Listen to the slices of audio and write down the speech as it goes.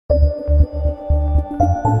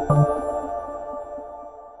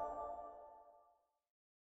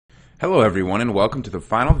Hello everyone and welcome to the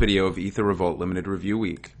final video of Aether Revolt Limited Review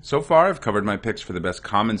Week. So far I've covered my picks for the best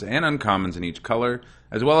commons and uncommons in each color,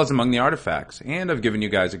 as well as among the artifacts, and I've given you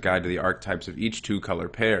guys a guide to the archetypes of each two-color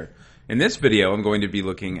pair. In this video I'm going to be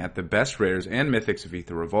looking at the best rares and mythics of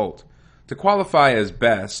Aether Revolt. To qualify as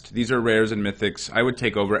best, these are rares and mythics I would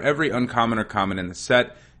take over every uncommon or common in the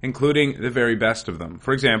set, including the very best of them.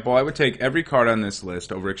 For example, I would take every card on this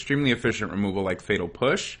list over extremely efficient removal like Fatal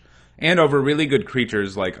Push, and over really good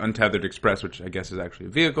creatures like Untethered Express, which I guess is actually a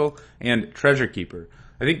vehicle, and Treasure Keeper.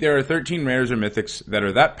 I think there are 13 rares or mythics that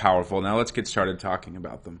are that powerful. Now let's get started talking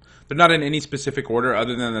about them. They're not in any specific order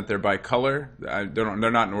other than that they're by color.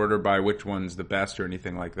 They're not in order by which one's the best or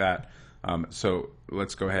anything like that. So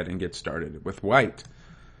let's go ahead and get started with white.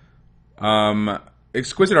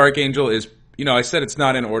 Exquisite Archangel is, I said it's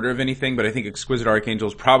not in order of anything, but I think Exquisite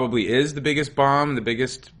Archangels probably is the biggest bomb,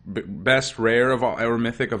 the best rare of all, or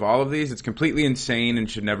mythic of all of these. It's completely insane and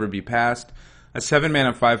should never be passed. A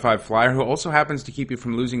 7-mana 5/5 flyer who also happens to keep you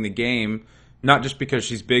from losing the game, not just because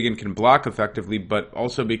she's big and can block effectively, but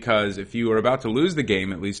also because if you are about to lose the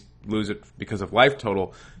game, at least lose it because of life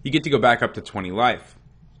total, you get to go back up to 20 life.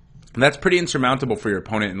 And that's pretty insurmountable for your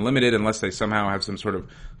opponent in Limited unless they somehow have some sort of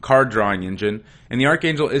card drawing engine. And the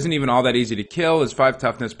Archangel isn't even all that easy to kill, as 5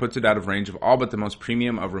 toughness puts it out of range of all but the most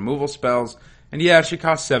premium of removal spells. And yeah, she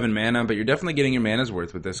costs 7 mana, but you're definitely getting your mana's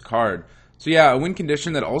worth with this card. So yeah, a win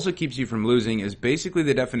condition that also keeps you from losing is basically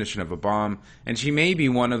the definition of a bomb, and she may be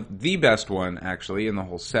one of the best one, actually, in the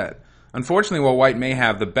whole set. Unfortunately, while white may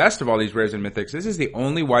have the best of all these rares and mythics, this is the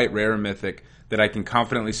only white rare and mythic that I can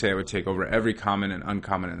confidently say I would take over every common and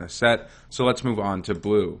uncommon in the set, so let's move on to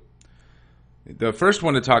blue. The first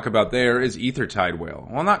one to talk about there is Aether Whale.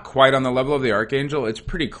 While not quite on the level of the Archangel, it's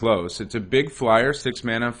pretty close. It's a big flyer, 6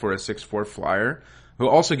 mana for a 6/4 flyer, who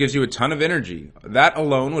also gives you a ton of energy. That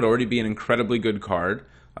alone would already be an incredibly good card,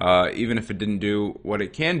 even if it didn't do what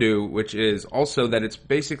it can do, which is also that it's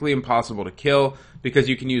basically impossible to kill because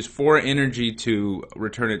you can use 4 energy to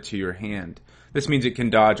return it to your hand. This means it can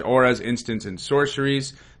dodge auras, instants, and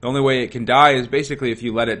sorceries. The only way it can die is basically if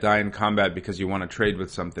you let it die in combat because you want to trade with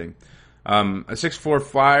something. A 6/4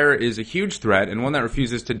 flyer is a huge threat, and one that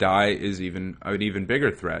refuses to die is an even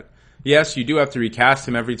bigger threat. Yes, you do have to recast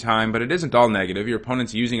him every time, but it isn't all negative. Your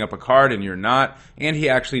opponent's using up a card and you're not, and he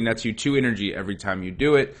actually nets you 2 energy every time you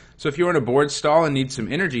do it. So if you're in a board stall and need some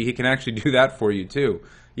energy, he can actually do that for you too.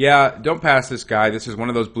 Yeah, don't pass this guy. This is one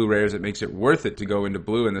of those blue rares that makes it worth it to go into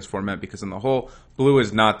blue in this format because on the whole, blue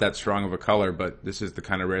is not that strong of a color, but this is the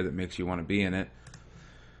kind of rare that makes you want to be in it.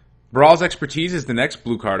 Brawl's Expertise is the next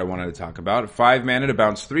blue card I wanted to talk about. 5 mana to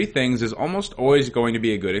bounce 3 things is almost always going to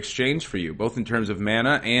be a good exchange for you, both in terms of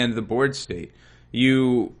mana and the board state.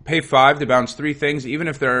 You pay 5 to bounce 3 things, even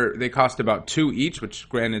if they cost about 2 each, which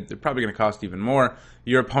granted, they're probably going to cost even more.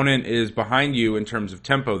 Your opponent is behind you in terms of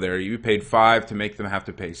tempo there. You paid 5 to make them have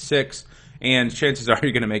to pay 6, and chances are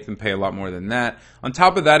you're going to make them pay a lot more than that. On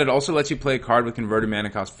top of that, it also lets you play a card with converted mana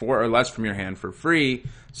cost 4 or less from your hand for free,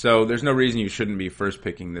 so there's no reason you shouldn't be first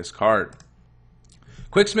picking this card.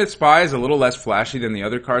 Quicksmith Spy is a little less flashy than the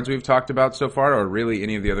other cards we've talked about so far, or really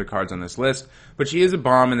any of the other cards on this list, but she is a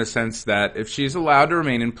bomb in the sense that if she's allowed to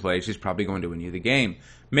remain in play, she's probably going to win you the game.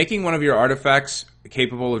 Making one of your artifacts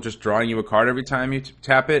capable of just drawing you a card every time you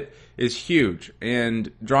tap it is huge,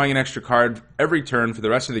 and drawing an extra card every turn for the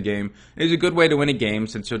rest of the game is a good way to win a game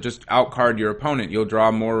since you'll just outcard your opponent. You'll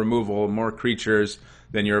draw more removal, more creatures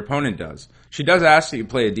than your opponent does. She does ask that you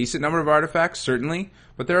play a decent number of artifacts, certainly,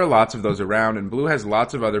 but there are lots of those around, and blue has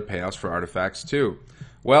lots of other payoffs for artifacts too.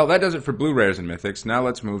 Well, that does it for blue rares and mythics. Now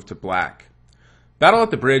let's move to black. Battle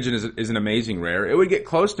at the Bridge is an amazing rare. It would get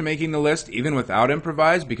close to making the list even without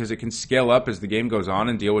Improvise because it can scale up as the game goes on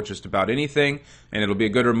and deal with just about anything, and it'll be a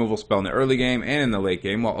good removal spell in the early game and in the late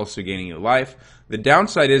game while also gaining you life. The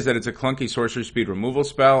downside is that it's a clunky sorcery speed removal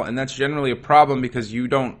spell, and that's generally a problem because you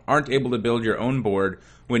aren't able to build your own board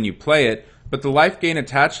when you play it, but the life gain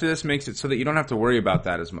attached to this makes it so that you don't have to worry about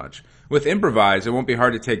that as much. With Improvise, it won't be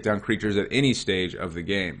hard to take down creatures at any stage of the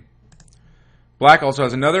game. Black also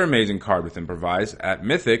has another amazing card with Improvise at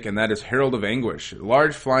Mythic, and that is Herald of Anguish. A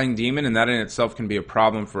large flying demon, and that in itself can be a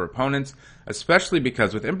problem for opponents, especially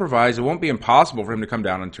because with Improvise, it won't be impossible for him to come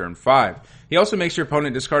down on turn 5. He also makes your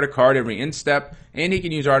opponent discard a card every instep, and he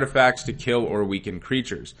can use artifacts to kill or weaken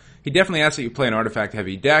creatures. He definitely asks that you play an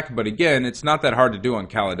artifact-heavy deck, but again, it's not that hard to do on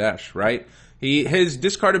Kaladesh, right? His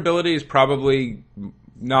discard ability is probably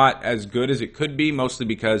not as good as it could be, mostly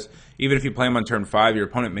because even if you play him on turn 5, your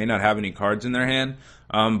opponent may not have any cards in their hand.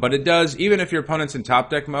 But it does, even if your opponent's in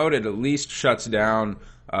top deck mode, it at least shuts down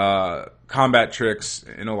combat tricks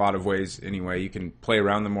in a lot of ways anyway. You can play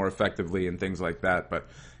around them more effectively and things like that. But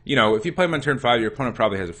you know, if you play him on turn 5, your opponent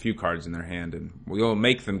probably has a few cards in their hand, and you'll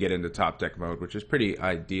make them get into top deck mode, which is pretty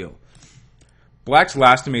ideal. Black's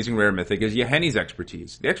last amazing rare mythic is Yahenni's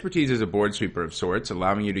Expertise. The Expertise is a board sweeper of sorts,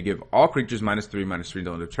 allowing you to give all creatures -3/-3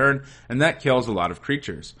 until end of turn, and that kills a lot of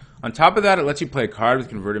creatures. On top of that, it lets you play a card with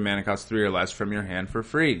converted mana cost 3 or less from your hand for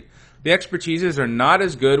free. The Expertises are not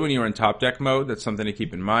as good when you're in top deck mode, that's something to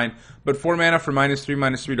keep in mind, but 4 mana for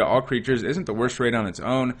 -3/-3 to all creatures isn't the worst rate on its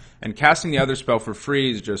own, and casting the other spell for free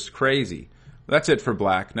is just crazy. That's it for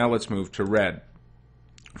black. Now let's move to red.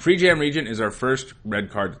 Free Jam Regent is our first red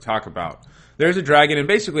card to talk about. There's a dragon in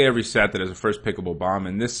basically every set that has a first pickable bomb.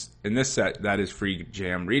 In this set, that is Free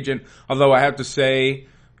Jam Regent. Although I have to say,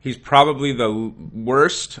 he's probably the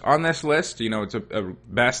worst on this list. You know, it's a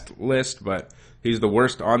best list, but he's the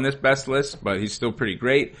worst on this best list. But he's still pretty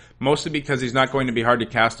great, mostly because he's not going to be hard to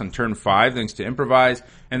cast on turn 5 thanks to Improvise.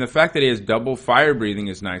 And the fact that he has double fire breathing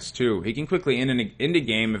is nice too. He can quickly end a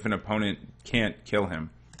game if an opponent can't kill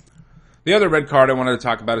him. The other red card I wanted to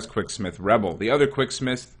talk about is Quicksmith Rebel. The other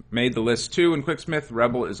Quicksmith made the list too, and Quicksmith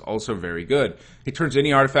Rebel is also very good. He turns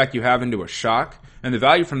any artifact you have into a shock, and the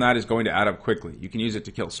value from that is going to add up quickly. You can use it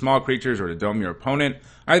to kill small creatures or to dome your opponent.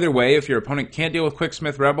 Either way, if your opponent can't deal with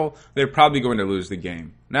Quicksmith Rebel, they're probably going to lose the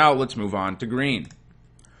game. Now let's move on to green.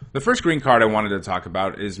 The first green card I wanted to talk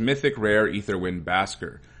about is Mythic Rare Aetherwind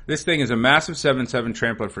Basker. This thing is a massive 7/7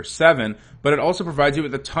 trampler for 7, but it also provides you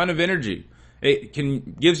with a ton of energy. It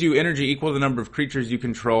gives you energy equal to the number of creatures you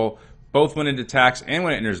control, both when it attacks and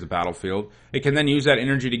when it enters the battlefield. It can then use that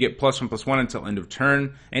energy to get +1/+1 until end of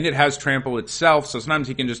turn, and it has trample itself, so sometimes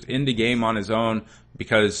he can just end the game on his own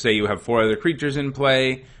because, say, you have 4 other creatures in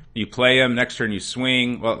play, you play him, next turn you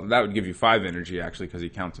swing. Well, that would give you 5 energy, actually, because he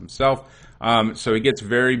counts himself. So he gets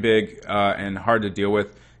very big and hard to deal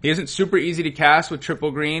with. He isn't super easy to cast with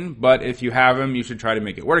triple green, but if you have him, you should try to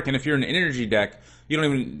make it work. And if you're in an energy deck, you don't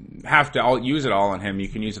even have to use it all on him. You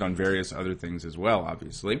can use it on various other things as well,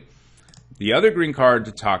 obviously. The other green card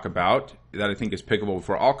to talk about that I think is pickable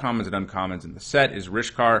for all commons and uncommons in the set is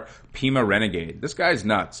Rishkar Pima Renegade. This guy's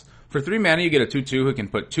nuts. For 3 mana, you get a 2/2 who can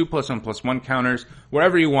put 2 +1/+1 counters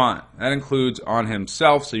wherever you want. That includes on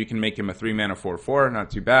himself, so you can make him a 3 mana 4/4, not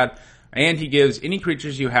too bad. And he gives any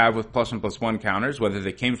creatures you have with +1/+1 counters, whether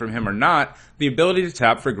they came from him or not, the ability to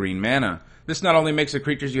tap for green mana. This not only makes the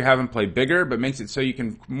creatures you have in play bigger, but makes it so you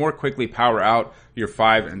can more quickly power out your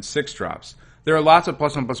 5 and 6 drops. There are lots of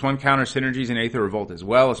 +1/+1 counter synergies in Aether Revolt as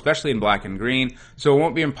well, especially in black and green, so it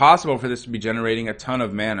won't be impossible for this to be generating a ton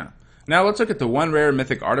of mana. Now let's look at the one rare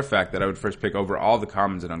mythic artifact that I would first pick over all the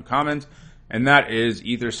commons and uncommons, and that is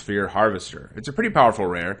Aether Sphere Harvester. It's a pretty powerful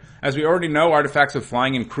rare. As we already know, artifacts of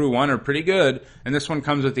Flying and Crew 1 are pretty good, and this one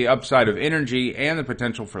comes with the upside of energy and the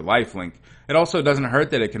potential for lifelink. It also doesn't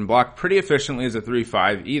hurt that it can block pretty efficiently as a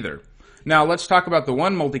 3/5 either. Now let's talk about the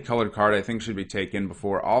one multicolored card I think should be taken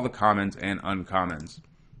before all the commons and uncommons,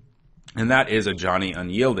 and that is a Ajani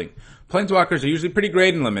Unyielding. Planeswalkers are usually pretty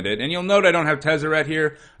great and limited, and you'll note I don't have Tezzeret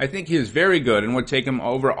here. I think he is very good and would take him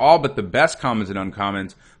over all but the best commons and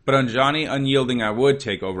uncommons, but on Ajani Unyielding I would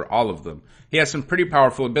take over all of them. He has some pretty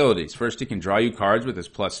powerful abilities. First, he can draw you cards with his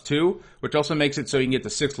 +2, which also makes it so you can get to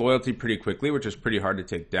 6 loyalty pretty quickly, which is pretty hard to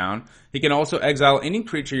take down. He can also exile any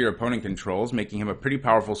creature your opponent controls, making him a pretty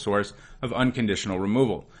powerful source of unconditional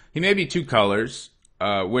removal. He may be 2 colors,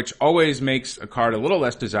 which always makes a card a little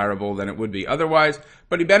less desirable than it would be otherwise,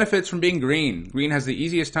 but he benefits from being green. Green has the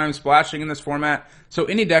easiest time splashing in this format, so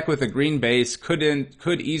any deck with a green base could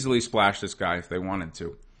easily splash this guy if they wanted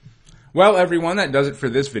to. Well, everyone, that does it for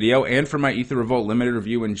this video and for my Aether Revolt Limited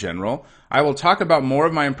review in general. I will talk about more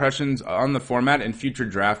of my impressions on the format in future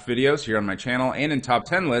draft videos here on my channel, and in top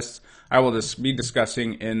 10 lists I will just be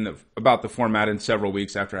discussing about the format in several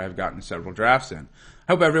weeks after I have gotten several drafts in.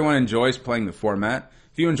 I hope everyone enjoys playing the format.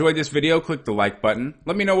 If you enjoyed this video, click the like button.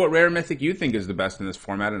 Let me know what rare mythic you think is the best in this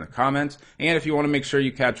format in the comments. And if you want to make sure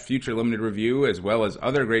you catch future limited review as well as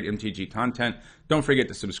other great MTG content, don't forget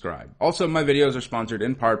to subscribe. Also, my videos are sponsored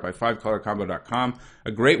in part by 5colorcombo.com,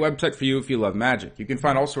 a great website for you if you love Magic. You can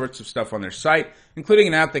find all sorts of stuff on their site, including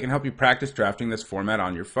an app that can help you practice drafting this format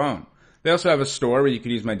on your phone. They also have a store where you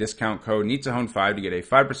can use my discount code NITSAHONE5 to get a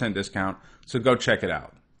 5% discount, so go check it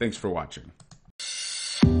out. Thanks for watching.